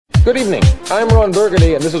Good evening. I'm Ron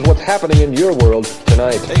Burgundy, and this is what's happening in your world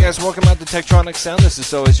tonight. Hey guys, welcome out to Techtronic Sound. This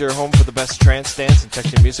is always your home for the best trance, dance, and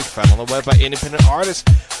techno music found on the web by independent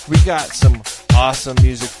artists. We got some awesome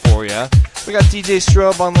music for you. We got DJ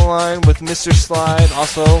Strobe on the line with Mr. Slide.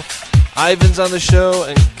 Also, Ivan's on the show,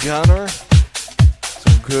 and Gunner.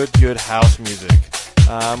 Some good house music.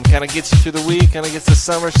 Kind of gets you through the week, kind of gets the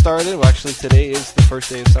summer started. Well, actually, today is the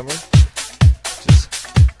first day of summer. Just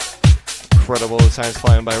incredible. The time's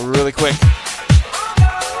flying by really quick.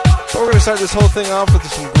 But we're going to start this whole thing off with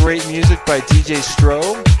some great music by DJ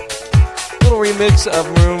Strobe. A little remix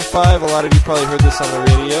of Maroon 5. A lot of you probably heard this on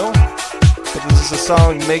the radio. But this is a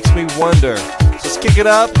song Makes Me Wonder. So let's kick it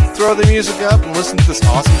up, throw the music up, and listen to this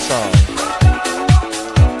awesome song.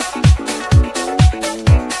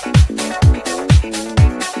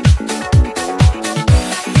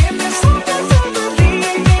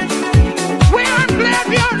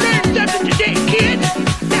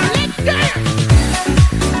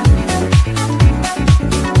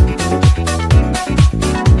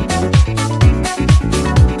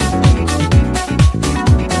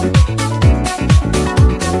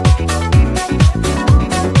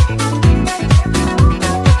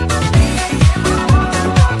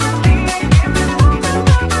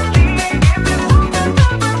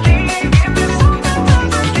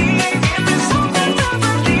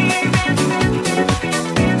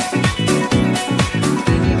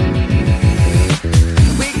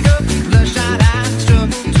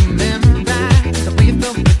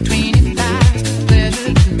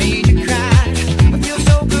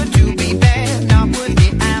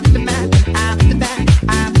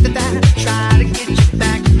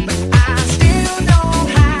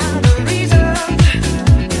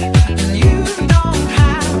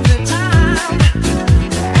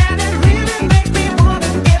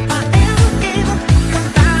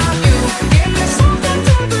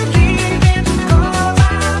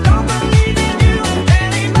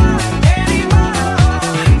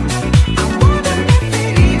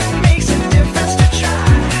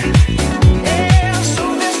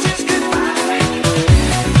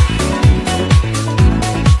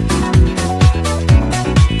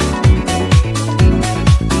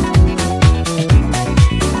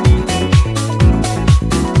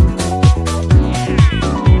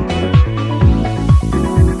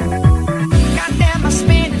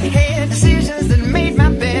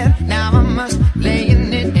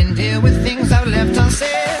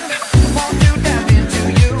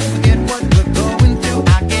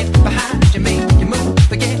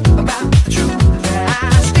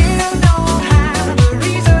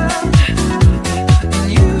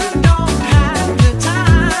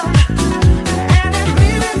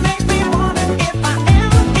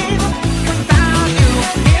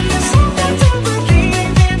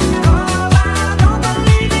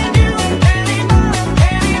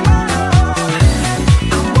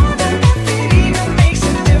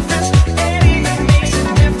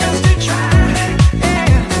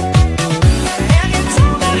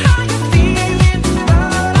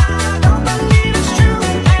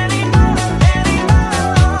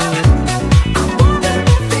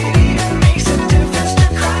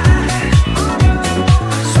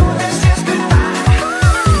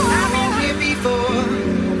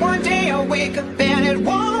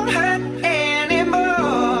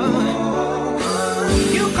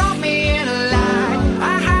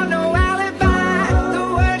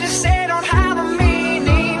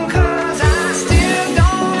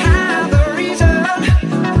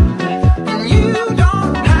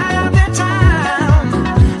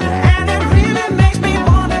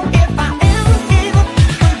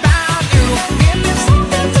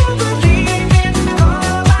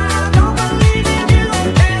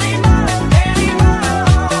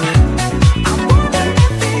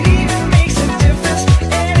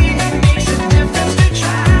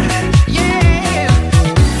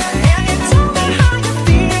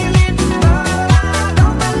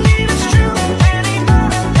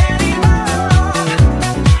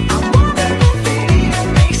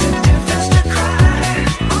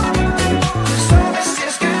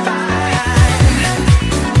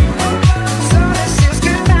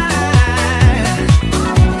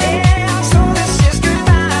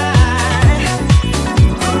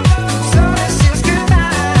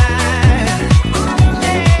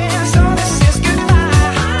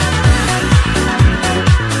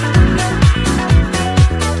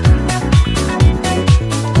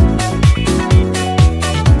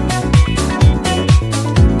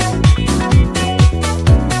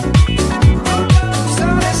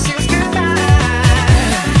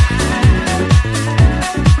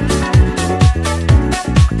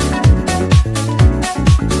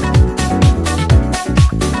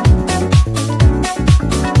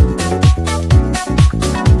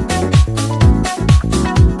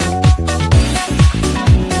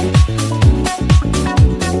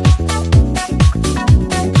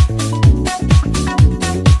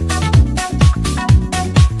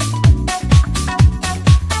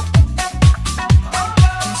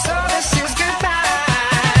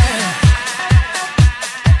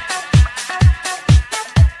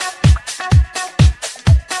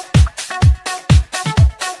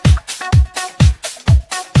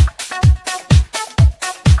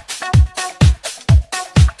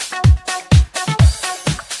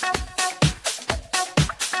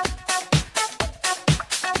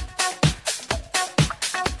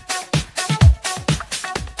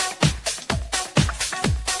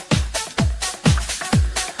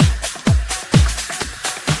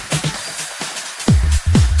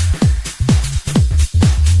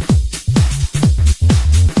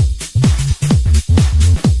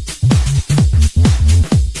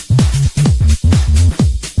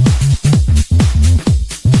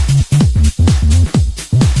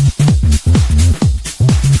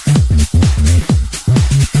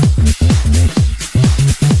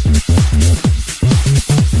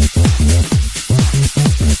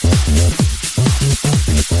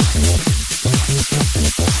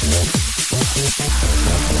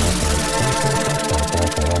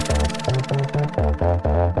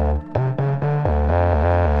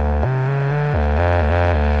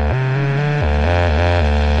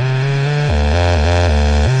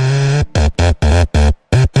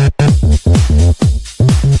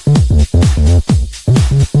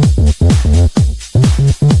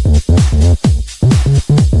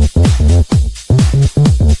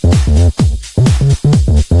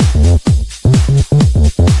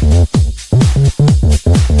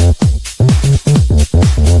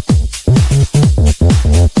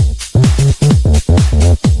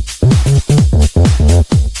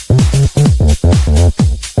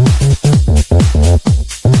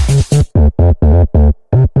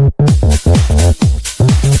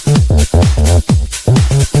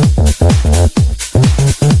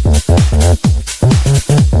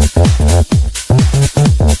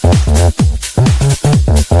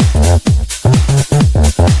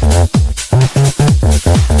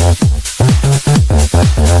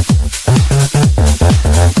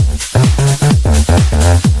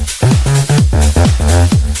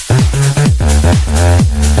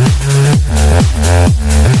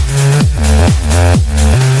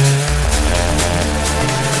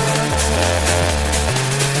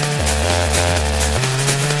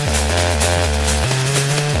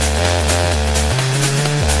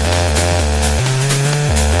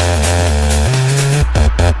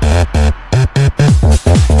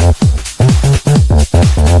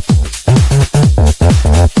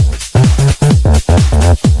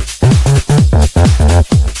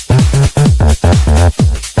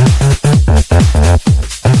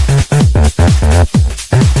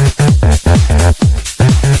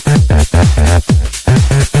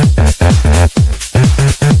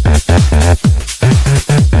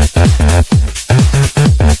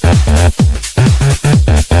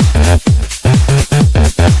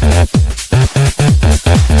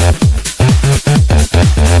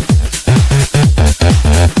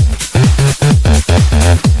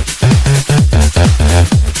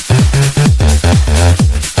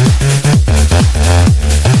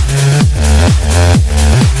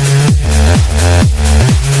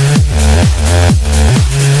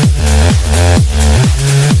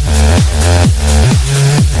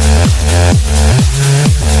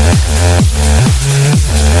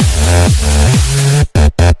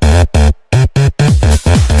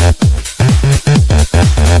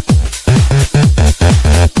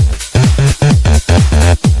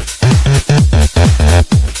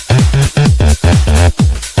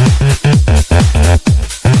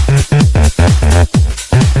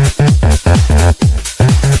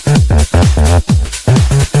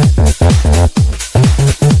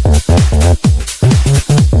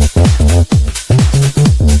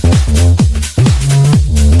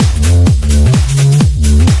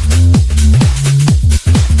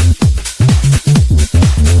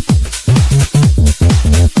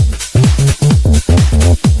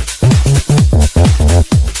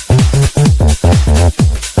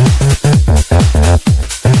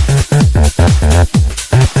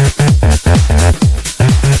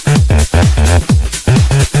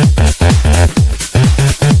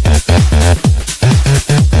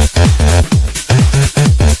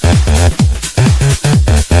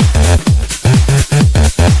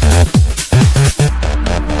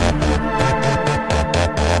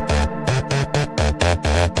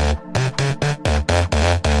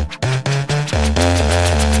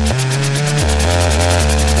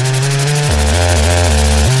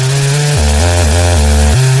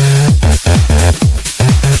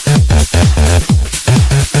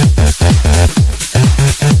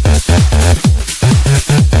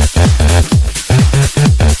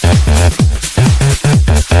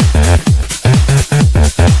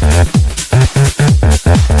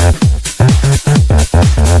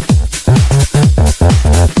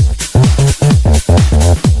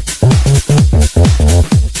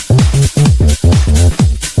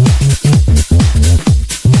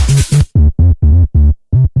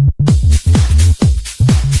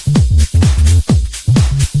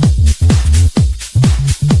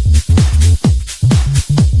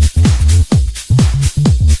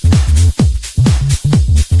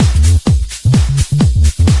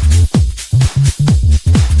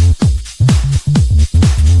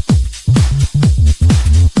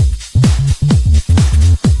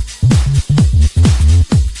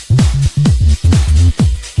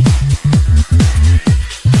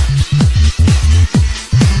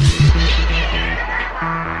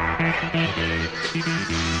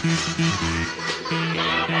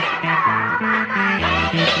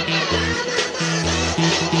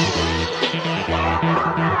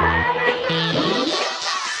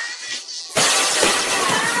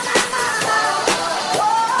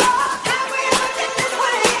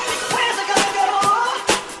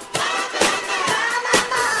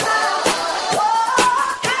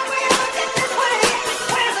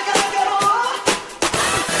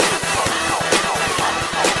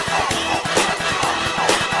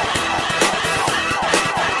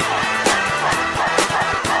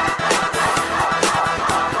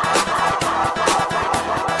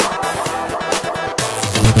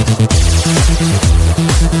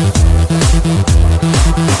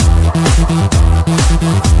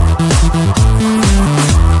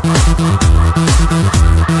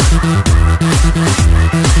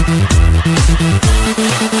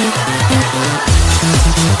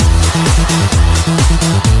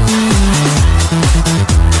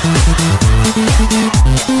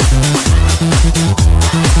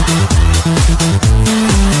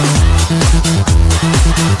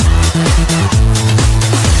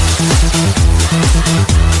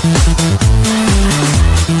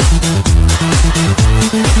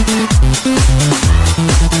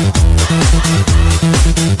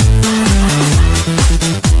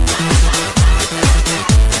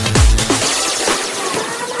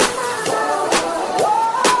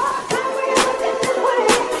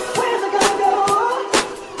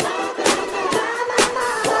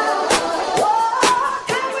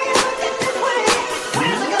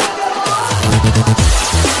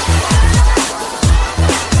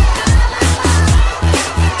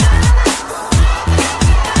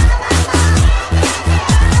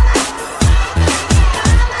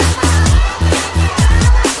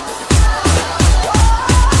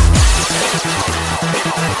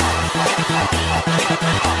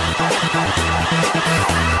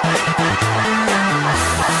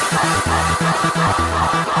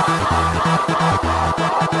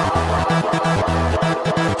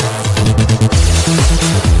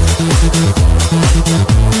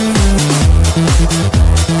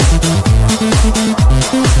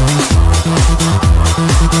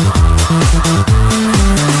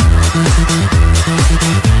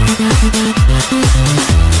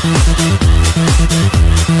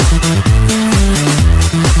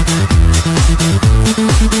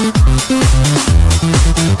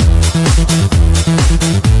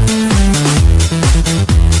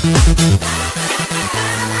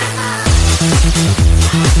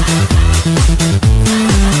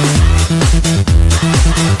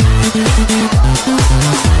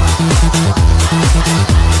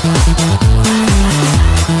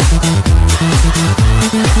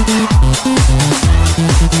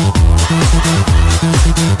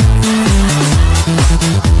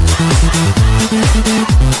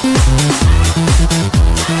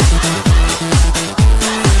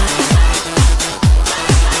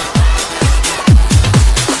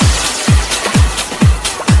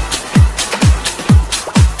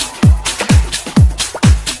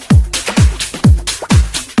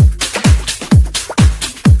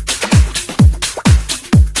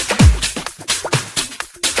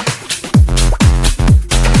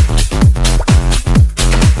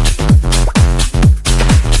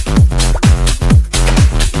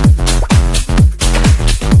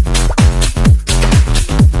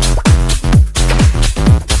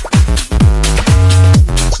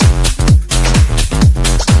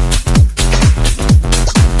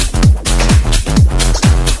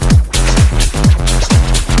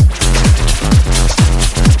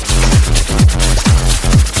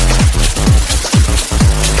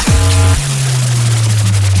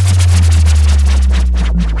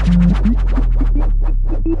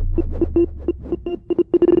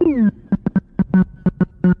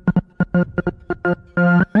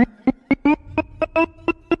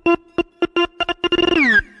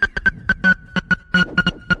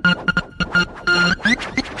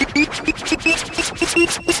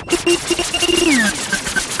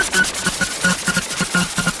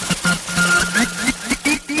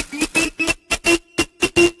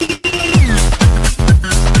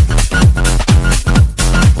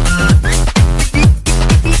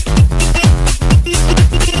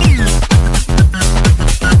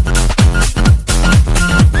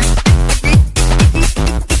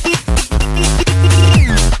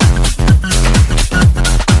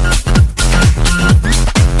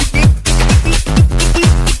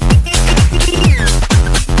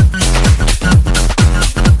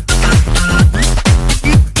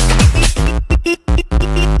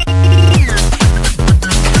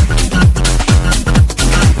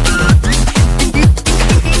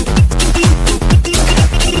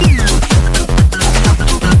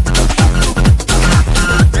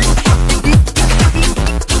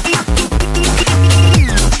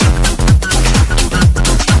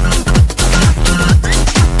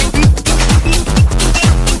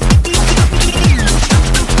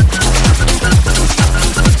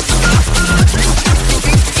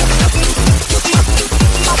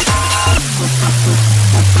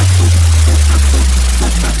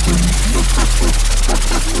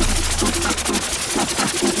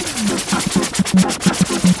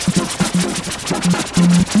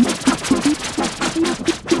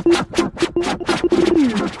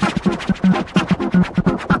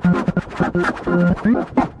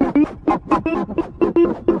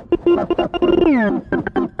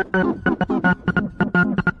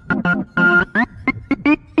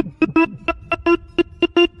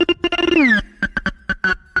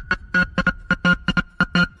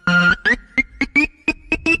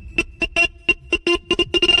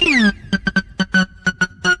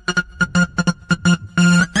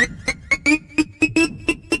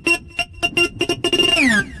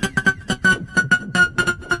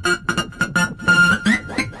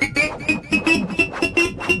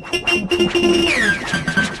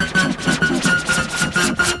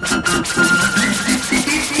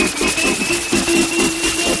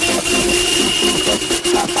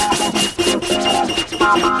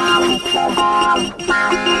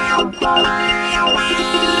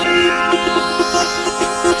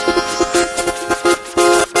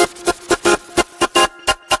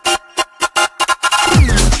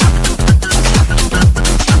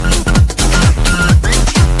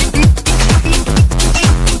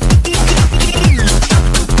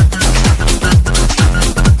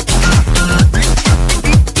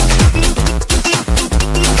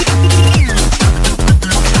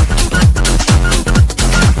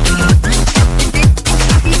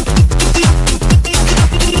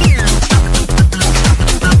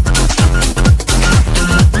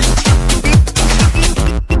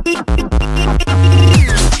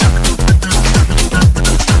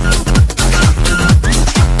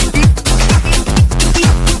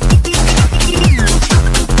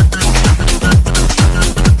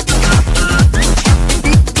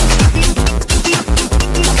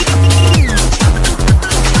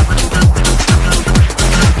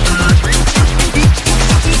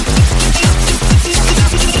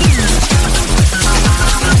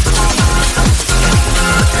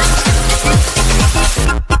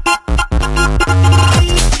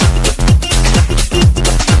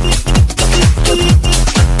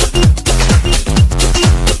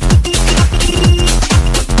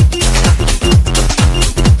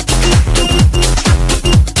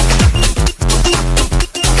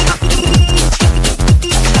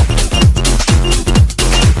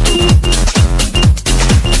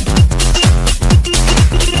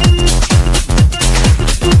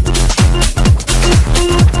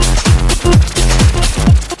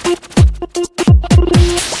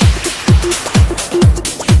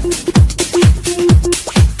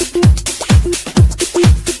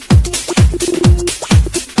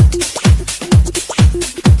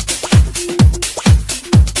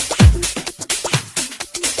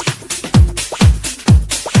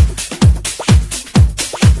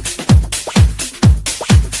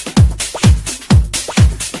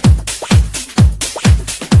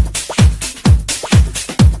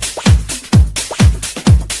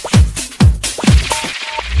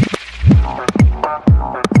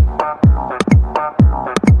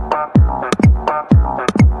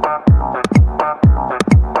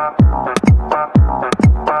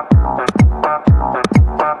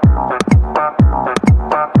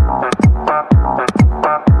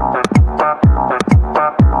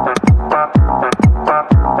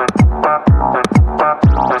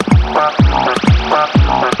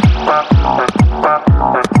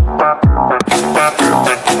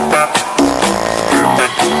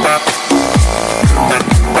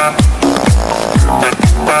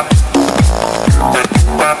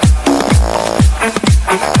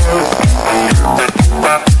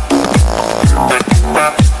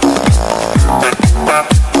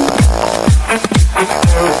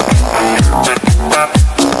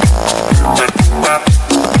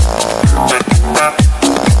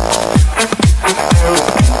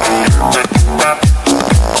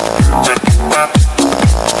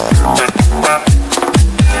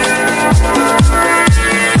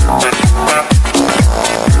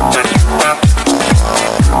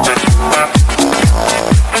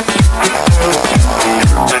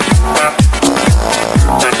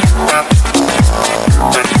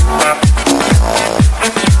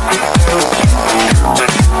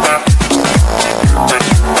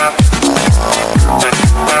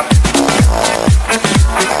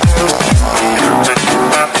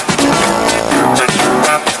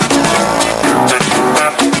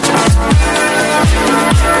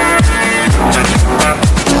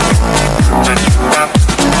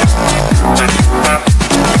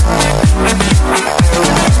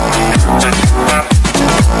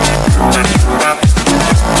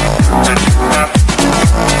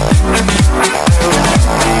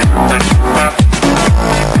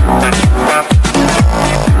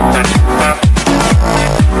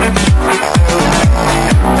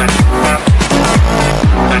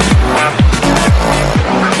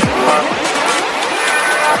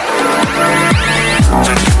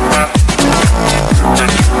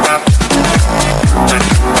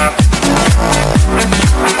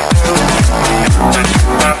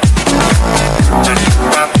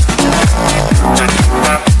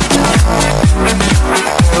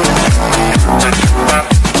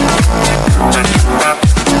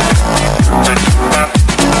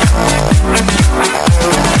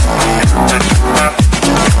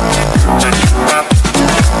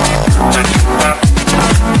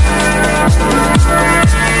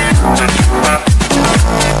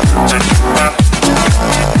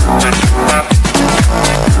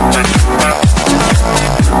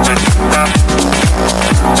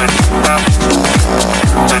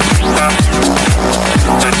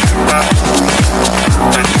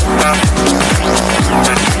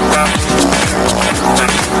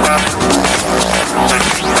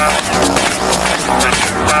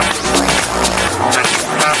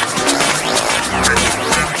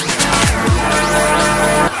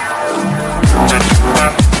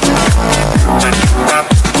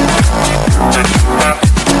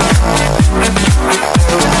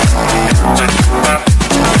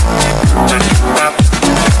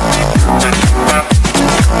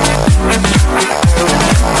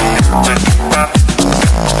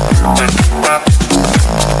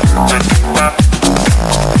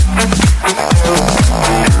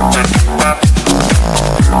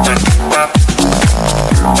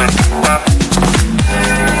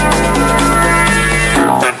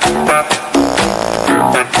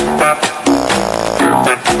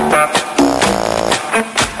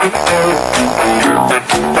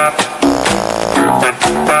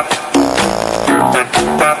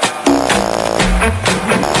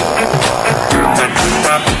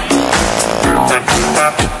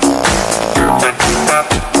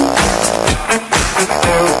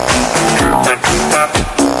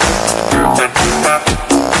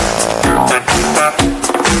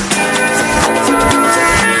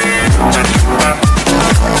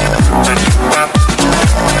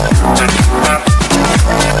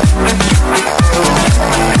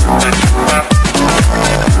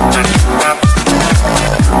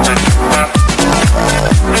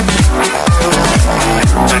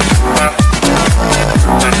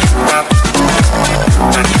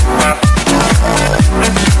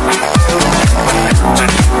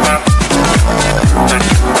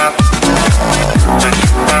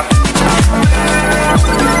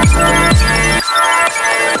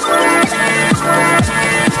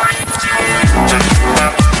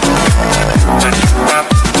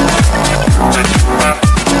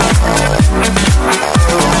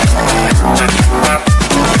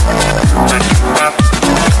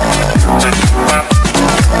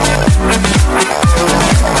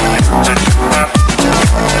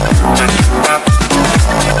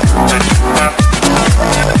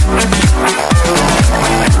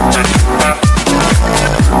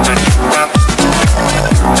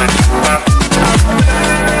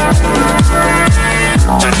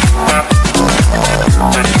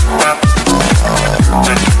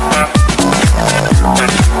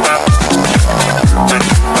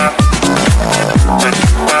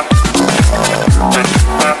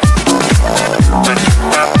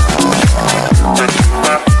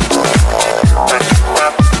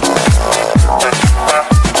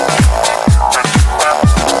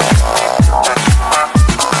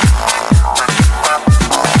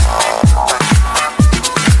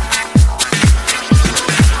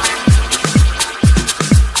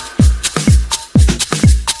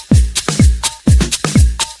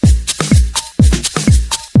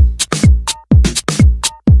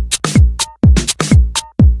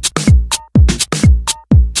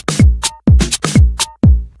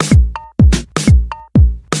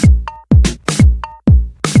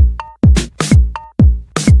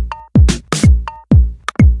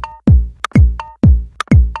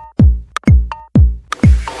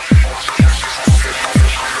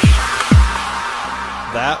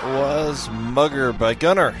 that was Mugger by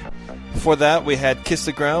Gunner. Before that, we had Kiss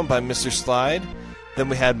the Ground by Mr. Slide. Then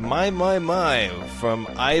we had My from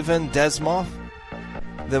Ivan Desmov.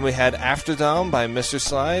 Then we had After Dawn by Mr.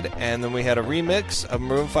 Slide. And then we had a remix of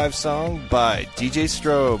Maroon 5 song by DJ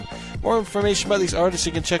Strobe. More information about these artists,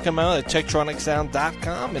 you can check them out at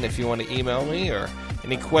techtronicsound.com. And if you want to email me or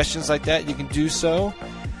any questions like that, you can do so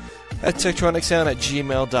at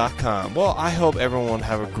techtronicsound@gmail.com. Well, I hope everyone will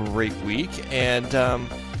have a great week. And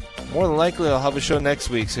more than likely, I'll have a show next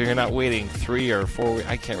week, so you're not waiting 3 or 4 weeks.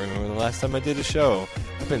 I can't remember the last time I did a show.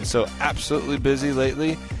 I've been so absolutely busy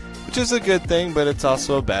lately, which is a good thing, but it's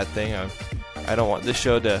also a bad thing. I don't want this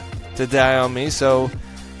show to die on me, so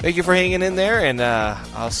thank you for hanging in there, and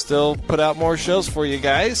I'll still put out more shows for you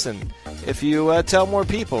guys, and if you tell more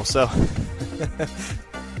people, so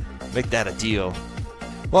make that a deal.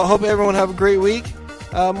 Well, I hope everyone have a great week.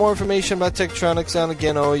 More information about Techtronic Sound,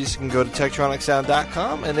 again, always you can go to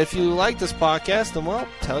techtronicsound.com. And if you like this podcast, then, well,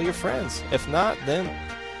 tell your friends. If not, then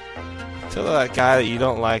tell that guy that you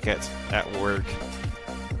don't like at work.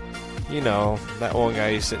 You know, that one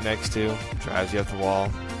guy you sit next to, drives you up the wall.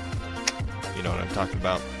 You know what I'm talking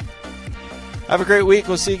about. Have a great week.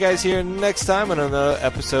 We'll see you guys here next time on another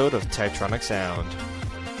episode of Techtronic Sound.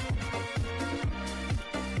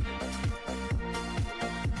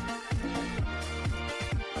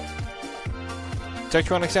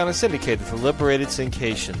 Techtronic Sound is syndicated for Liberated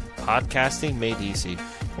Syndication. Podcasting made easy.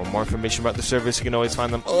 For more information about the service, you can always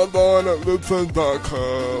find them online at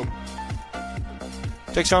libsyn.com.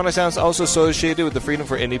 Techtronic Sound is also associated with the Freedom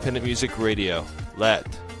for Independent Music Radio. Let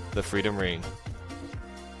the freedom ring.